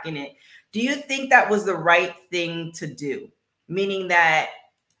he's back in it. Do you think that was the right thing to do? Meaning that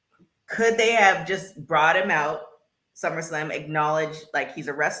could they have just brought him out, SummerSlam, acknowledged like he's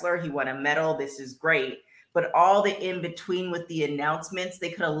a wrestler, he won a medal, this is great. But all the in-between with the announcements, they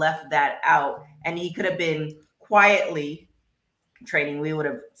could have left that out. And he could have been quietly training. We would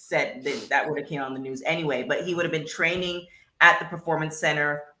have said that would have came on the news anyway, but he would have been training at the Performance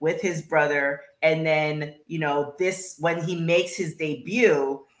Center with his brother. And then, this, when he makes his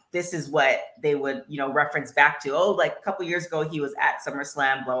debut, this is what they would, reference back to. Oh, like a couple years ago, he was at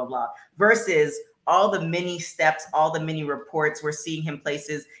SummerSlam, blah, blah, blah. Versus all the mini steps, all the mini reports. We're seeing him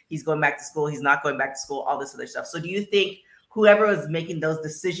places. He's going back to school. He's not going back to school, all this other stuff. So do you think whoever was making those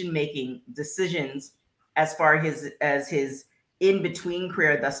decisions as far as his in-between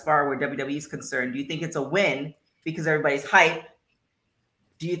career thus far where WWE is concerned, do you think it's a win because everybody's hype?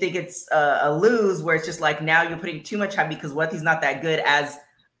 Do you think it's a lose where it's just like now you're putting too much hype because what if he's not that good as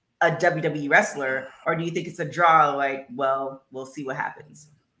a WWE wrestler? Or do you think it's a draw, like, well, we'll see what happens?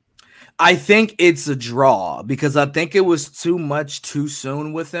 I think it's a draw because I think it was too much too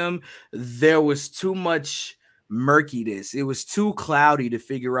soon with him. There was too much murkiness. It was too cloudy to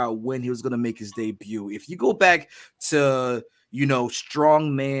figure out when he was going to make his debut. If you go back to,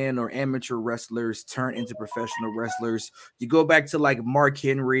 strongman or amateur wrestlers turn into professional wrestlers, you go back to like Mark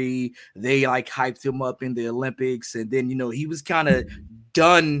Henry, they like hyped him up in the Olympics. And then, he was kind of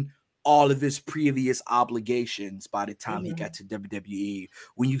done all of his previous obligations by the time he got to WWE.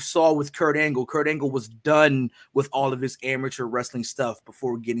 When you saw with Kurt Angle was done with all of his amateur wrestling stuff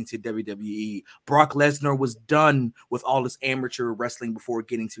before getting to WWE. Brock Lesnar was done with all his amateur wrestling before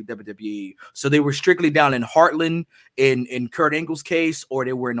getting to WWE. So they were strictly down in Heartland in Kurt Angle's case, or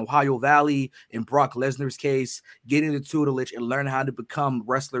they were in Ohio Valley in Brock Lesnar's case, getting the tutelage and learning how to become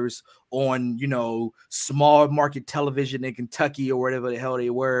wrestlers on, small market television in Kentucky or whatever the hell they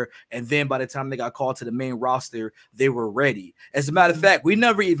were. And then by the time they got called to the main roster, they were ready. As a matter of fact, we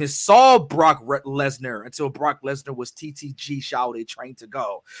never even saw Brock Lesnar until Brock Lesnar was TTG shouted, trained to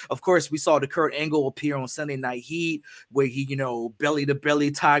go. Of course, we saw the Kurt Angle appear on Sunday Night Heat where he, belly to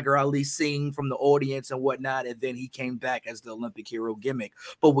belly Tiger Ali sing from the audience and whatnot. And then he came back as the Olympic hero gimmick.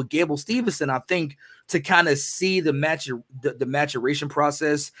 But with Gable Stevenson, I think to kind of see the maturation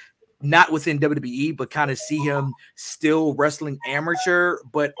process, not within WWE, but kind of see him still wrestling amateur,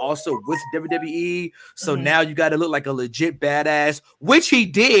 but also with WWE. So now you got to look like a legit badass, which he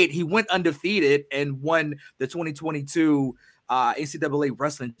did. He went undefeated and won the 2022 NCAA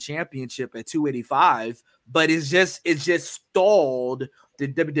Wrestling Championship at 285, but it's just stalled the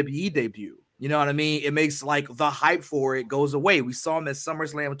WWE debut. You know what I mean? It makes like the hype for it goes away. We saw him at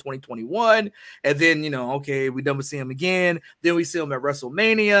SummerSlam in 2021, and then, okay, we never see him again. Then we see him at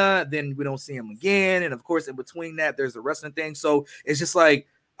WrestleMania. Then we don't see him again. And of course, in between that, there's the wrestling thing. So it's just like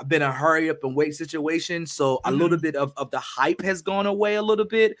I've been a hurry up and wait situation. So a little bit of the hype has gone away a little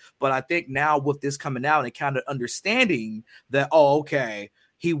bit. But I think now with this coming out and kind of understanding that, okay,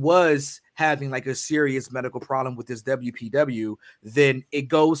 he was having like a serious medical problem with his WPW, then it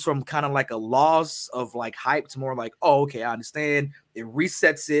goes from kind of like a loss of like hype to more like, oh, okay, I understand. It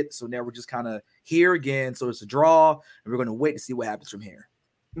resets it. So now we're just kind of here again. So it's a draw and we're going to wait to see what happens from here.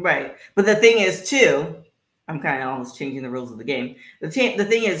 Right. But the thing is too, I'm kind of almost changing the rules of the game. The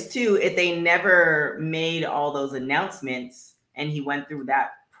thing is too, if they never made all those announcements and he went through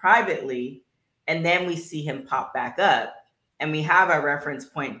that privately, and then we see him pop back up, and we have our reference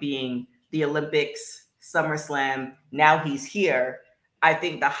point being the Olympics, SummerSlam, now he's here, I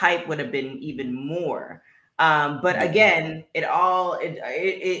think the hype would have been even more. But again, at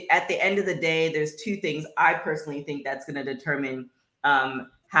the end of the day, there's two things I personally think that's going to determine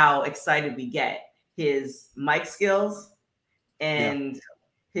how excited we get. His mic skills and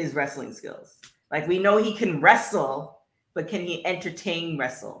his wrestling skills. Like, we know he can wrestle, but can he entertain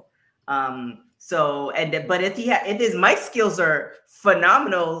wrestle? But if his mic skills are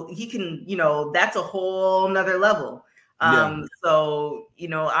phenomenal, he can, that's a whole nother level. So,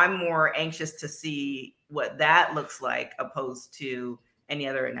 I'm more anxious to see what that looks like opposed to any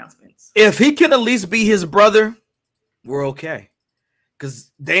other announcements. If he can at least be his brother, we're okay.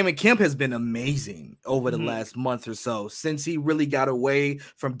 Because Damon Kemp has been amazing over the last month or so since he really got away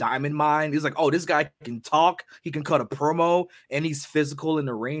from Diamond Mine. He's like, oh, this guy can talk. He can cut a promo and he's physical in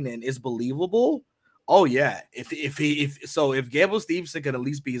the ring and is believable. Oh, yeah. If Gable Stevenson can at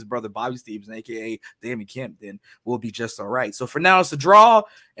least be his brother Bobby Stevenson, a.k.a. Damon Kemp, then we'll be just all right. So for now, it's a draw,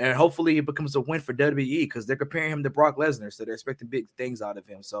 and hopefully it becomes a win for WWE because they're comparing him to Brock Lesnar, so they're expecting big things out of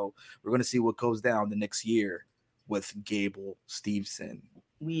him. So we're going to see what goes down the next year with Gable Stevenson.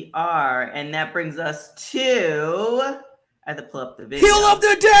 We are, and that brings us to, I have to pull up the video. Heel of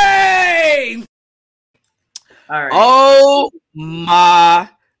the day! All right. Oh my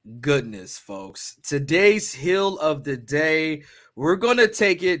goodness, folks. Today's hill of the day, we're going to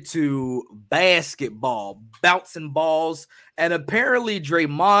take it to basketball, bouncing balls. And apparently,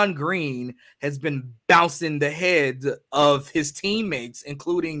 Draymond Green has been bouncing the head of his teammates,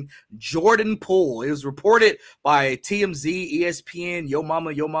 including Jordan Poole. It was reported by TMZ, ESPN, Yo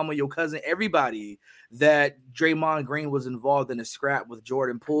Mama, Yo Cousin, everybody that Draymond Green was involved in a scrap with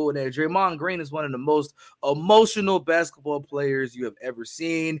Jordan Poole. And that Draymond Green is one of the most emotional basketball players you have ever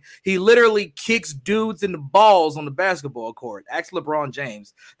seen. He literally kicks dudes in the balls on the basketball court. Ask LeBron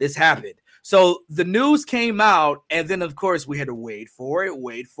James. This happened. So the news came out, and then, of course, we had to wait for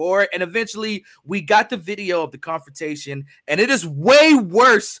it. And eventually we got the video of the confrontation, and it is way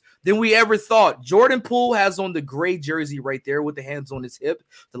worse than we ever thought. Jordan Poole has on the gray jersey right there with the hands on his hip.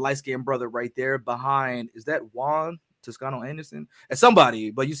 The light-skinned brother right there behind. Is that Juan Toscano Anderson? And somebody,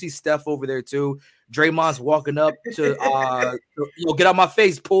 but you see Steph over there too. Draymond's walking up to get out my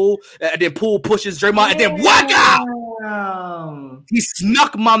face, Poole. And then Poole pushes Draymond, and then waka! He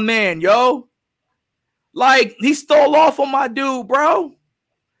snuck my man, yo. Like, he stole off on my dude, bro.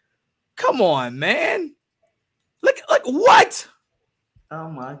 Come on, man. Look, what? Oh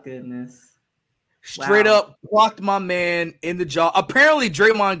my goodness. Straight up blocked my man in the jaw. Apparently,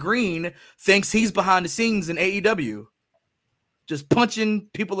 Draymond Green thinks he's behind the scenes in AEW. Just punching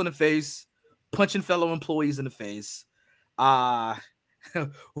people in the face, punching fellow employees in the face. What?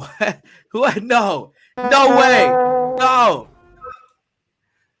 No way. No.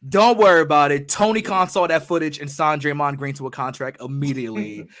 Don't worry about it. Tony Khan saw that footage and signed Draymond Green to a contract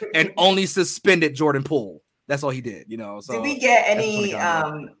immediately and only suspended Jordan Poole. That's all he did, you know. So did we get any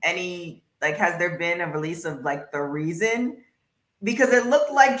like, has there been a release of like the reason? Because it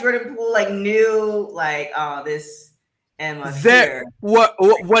looked like Jordan Poole like knew like, oh, this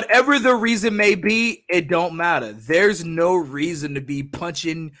whatever the reason may be, it don't matter. There's no reason to be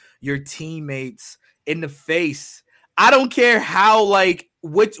punching your teammates in the face. I don't care how like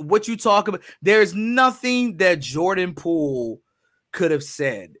what you talk about. There's nothing that Jordan Poole could have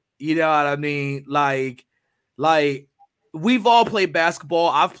said. You know what I mean? Like we've all played basketball.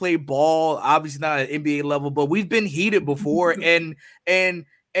 I've played ball, obviously not at NBA level, but we've been heated before. and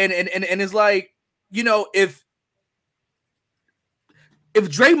it's like, you know, if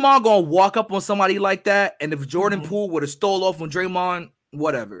Draymond gonna walk up on somebody like that, and if Jordan Poole would have stole off on Draymond,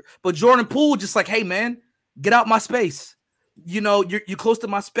 whatever. But Jordan Poole just like, hey man, get out my space. You know, you're close to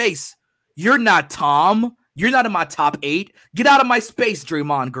my space. You're not Tom. You're not in my top 8. Get out of my space,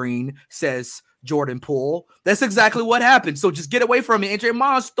 Draymond Green, says Jordan Poole. That's exactly what happened. So just get away from me. And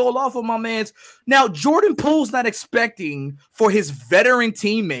Draymond stole off of my man's. Now, Jordan Poole's not expecting for his veteran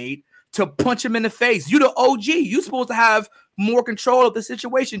teammate to punch him in the face. You the OG. You supposed to have more control of the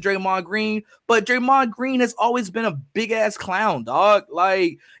situation, Draymond Green. But Draymond Green has always been a big-ass clown, dog.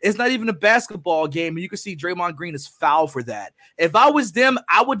 Like, it's not even a basketball game, and you can see Draymond Green is foul for that. If I was them,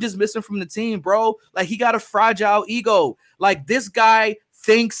 I would dismiss him from the team, bro. Like, he got a fragile ego. Like, this guy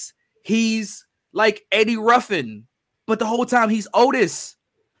thinks he's like Eddie Ruffin, but the whole time he's Otis.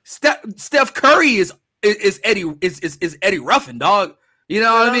 Steph Curry is Eddie Ruffin, dog. You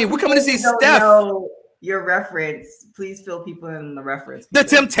know what I mean? We're coming to see Steph. Your reference, please fill people in the reference. The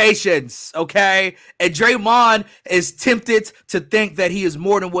Temptations, okay? And Draymond is tempted to think that he is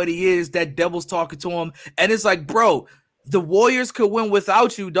more than what he is. That devil's talking to him. And it's like, bro, the Warriors could win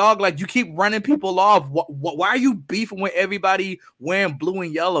without you, dog. Like, you keep running people off. Why are you beefing with everybody wearing blue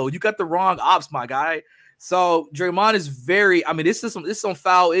and yellow? You got the wrong ops, my guy. So Draymond is very, I mean, this is some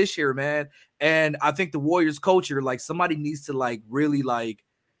foul-ish here, man. And I think the Warriors culture, like, somebody needs to, like, really, like,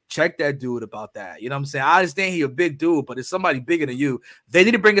 check that dude about that. You know what I'm saying? I understand he a big dude, but it's somebody bigger than you. They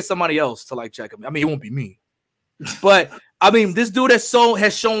need to bring in somebody else to like check him. I mean, it won't be me. But I mean, this dude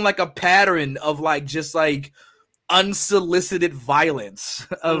has shown like a pattern of like just like unsolicited violence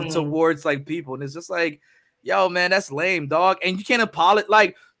towards like people. And it's just like, yo, man, that's lame, dog. And you can't apologize.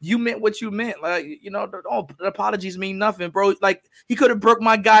 Like, you meant what you meant. Like, you know, apologies mean nothing, bro. Like, he could have broke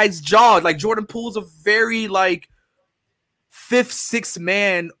my guy's jaw. Like, Jordan Poole's a very like 5th, 6th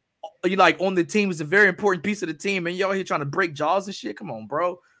man, you like on the team, is a very important piece of the team, and y'all here trying to break jaws and shit. Come on,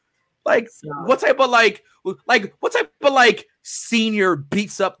 bro. Like, what type of senior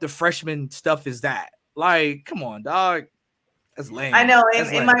beats up the freshman stuff is that? Like, come on, dog. That's lame. I know.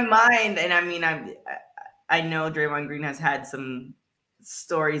 In my mind, and I mean, I know Draymond Green has had some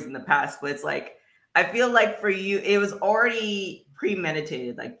stories in the past, but it's like, I feel like for you, it was already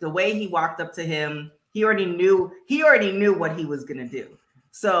premeditated. Like, the way he walked up to him, he already knew what he was gonna do.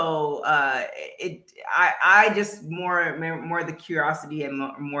 So I just more the curiosity and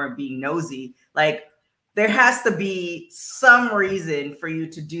more being nosy. Like, there has to be some reason for you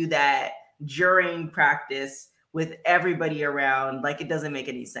to do that during practice with everybody around. Like, it doesn't make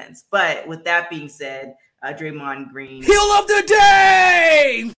any sense. But with that being said, Draymond Green, heel of the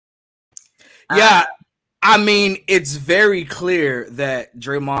day. Yeah, I mean, it's very clear that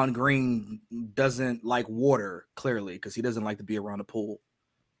Draymond Green doesn't like water, clearly, because he doesn't like to be around a pool.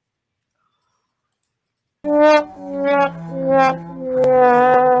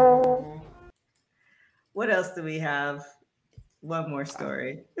 What else do we have? One more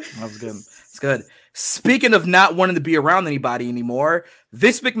story. That was good. It's good. Speaking of not wanting to be around anybody anymore,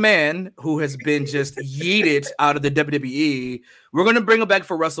 Vince McMahon, who has been just yeeted out of the WWE, we're going to bring him back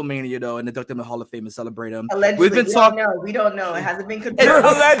for WrestleMania, though, and induct him in the Hall of Fame and celebrate him. Allegedly, We've been talking. We don't know. It hasn't been confirmed.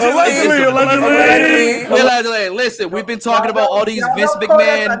 Allegedly. Listen, we've been talking about all these Vince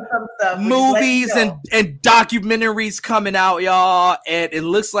McMahon movies and documentaries coming out, y'all, and it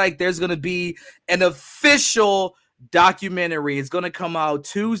looks like there's going to be an official documentary. It's going to come out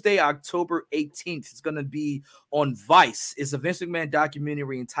Tuesday, October 18th. It's going to be on Vice. It's a Vince McMahon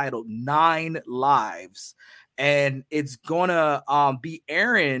documentary entitled 9 Lives, and it's going to be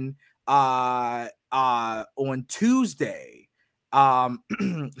airing on Tuesday.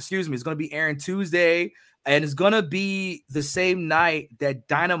 Excuse me. It's going to be airing Tuesday, and it's going to be the same night that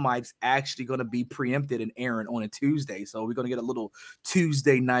Dynamite's actually going to be preempted and airing on a Tuesday. So we're going to get a little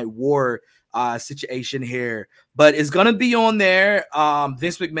Tuesday night war situation here, but it's gonna be on there.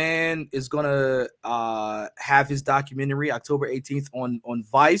 Vince McMahon is gonna have his documentary October 18th on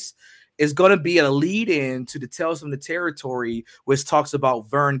Vice. It's gonna be a lead-in to the Tales from the Territory, which talks about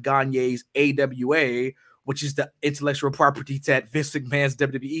Vern Gagne's AWA, which is the intellectual property that Vince McMahon's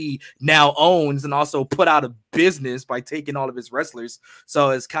WWE now owns and also put out of business by taking all of his wrestlers.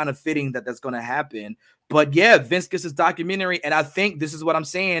 So it's kind of fitting that that's going to happen. But yeah, Vince gets his documentary, and I think this is what I'm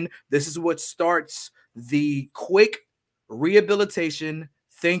saying. This is what starts the quick rehabilitation.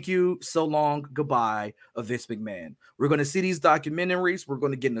 Thank you, so long, goodbye of Vince McMahon. We're going to see these documentaries. We're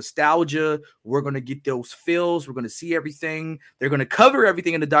going to get nostalgia. We're going to get those feels. We're going to see everything. They're going to cover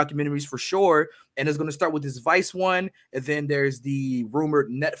everything in the documentaries for sure. And it's going to start with this Vice one. And then there's the rumored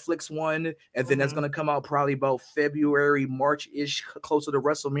Netflix one. And then that's going to come out probably about February, March-ish, closer to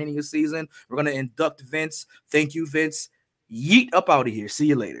WrestleMania season. We're going to induct Vince. Thank you, Vince. Yeet up out of here. See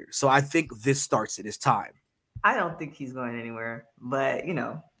you later. So I think this starts it. It's time. I don't think he's going anywhere, but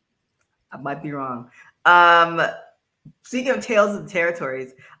I might be wrong. Speaking of Tales of the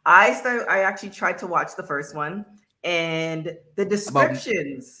Territories, I actually tried to watch the first one, and the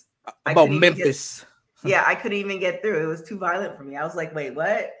descriptions about Memphis. I couldn't even get through. It was too violent for me. I was like, wait,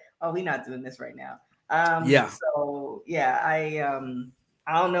 what? Oh, we're not doing this right now. So I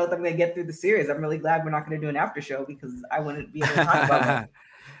don't know if I'm going to get through the series. I'm really glad we're not going to do an after show because I wouldn't be able to talk about it.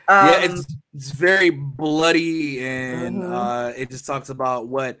 It's very bloody, and it just talks about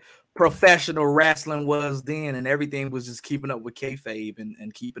what professional wrestling was then, and everything was just keeping up with kayfabe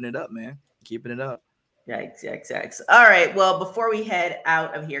and keeping it up, man. Keeping it up. Yikes. All right. Well, before we head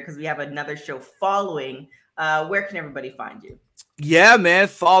out of here, because we have another show following, where can everybody find you? Yeah, man.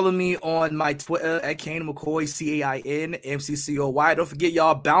 Follow me on my Twitter at Kane McCoy, CAINMCCOY. Don't forget,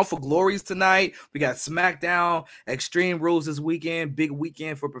 y'all, Bound for Glories tonight. We got SmackDown, Extreme Rules this weekend. Big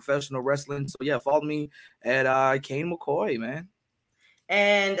weekend for professional wrestling. So, yeah, follow me at Kane McCoy, man.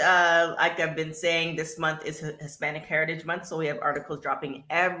 And like I've been saying, this month is Hispanic Heritage Month. So we have articles dropping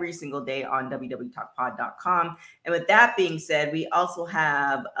every single day on www.talkpod.com. And with that being said, we also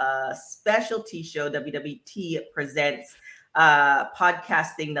have a specialty show, WWT Presents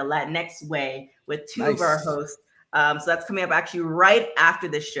Podcasting the Latinx Way, with two of our hosts. So that's coming up actually right after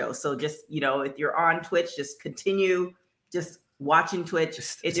this show. So just, if you're on Twitch, just continue just watching Twitch.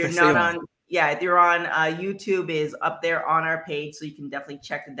 If you're not on YouTube, is up there on our page, so you can definitely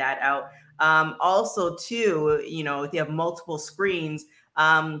check that out. Also too, if you have multiple screens,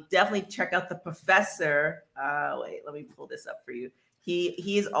 definitely check out the professor. Wait, let me pull this up for you.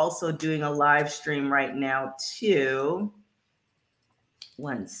 He's also doing a live stream right now too.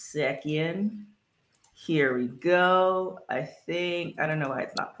 1 second. Here we go. I don't know why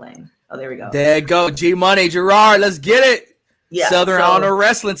it's not playing. Oh, there we go. There you go. G Money, Gerard, let's get it. Yeah, Southern Honor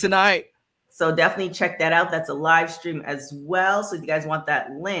Wrestling tonight. So definitely check that out. That's a live stream as well. So if you guys want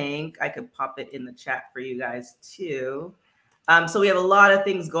that link, I could pop it in the chat for you guys too. So we have a lot of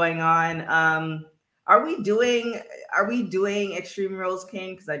things going on. Are we doing Extreme Rules,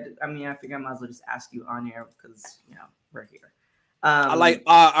 King? Because I figure I might as well just ask you on air because we're here.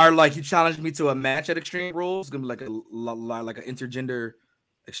 Are you challenged me to a match at Extreme Rules? It's gonna be like an intergender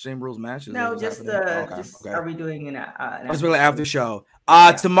Extreme Rules match? No, okay. Are we doing an it's really after show.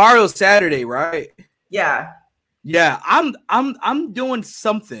 Tomorrow's Saturday, right? Yeah. Yeah, I'm doing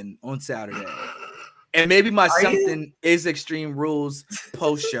something on Saturday. And maybe my something is Extreme Rules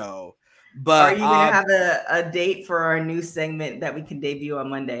post show. But are you gonna have a date for our new segment that we can debut on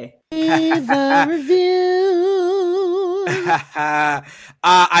Monday? Review.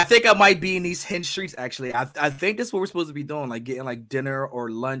 I think I might be in these hinge streets. Actually, I think that's what we're supposed to be doing, like getting like dinner or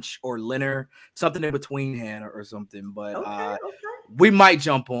lunch or dinner, something in between hand or something. But Okay. we might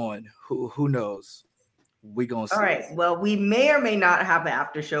jump on. Who knows? We gonna see. All right. Well, we may or may not have an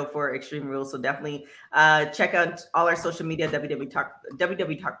after show for Extreme Rules, so definitely check out all our social media. WW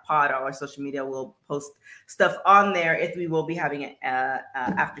Talk Pod. All our social media will post stuff on there. If we will be having an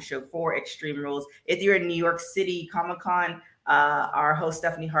after show for Extreme Rules. If you're in New York City Comic Con, our host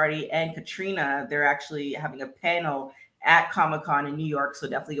Stephanie Hardy and Katrina, they're actually having a panel at Comic-Con in New York. So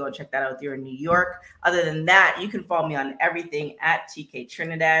definitely go and check that out if you're in New York. Other than that, you can follow me on everything at TK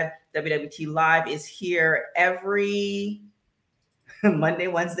Trinidad. WWT Live is here every Monday,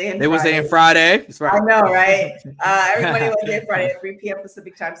 Wednesday, and Friday. Wednesday and Friday. That's right. I know, right? Every Monday, Wednesday, and Friday at 3 p.m.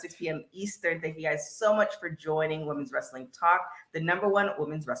 Pacific time, 6 p.m. Eastern. Thank you guys so much for joining Women's Wrestling Talk, the #1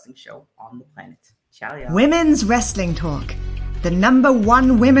 women's wrestling show on the planet. Ciao, y'all. Women's Wrestling Talk, the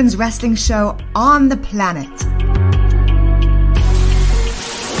 #1 women's wrestling show on the planet.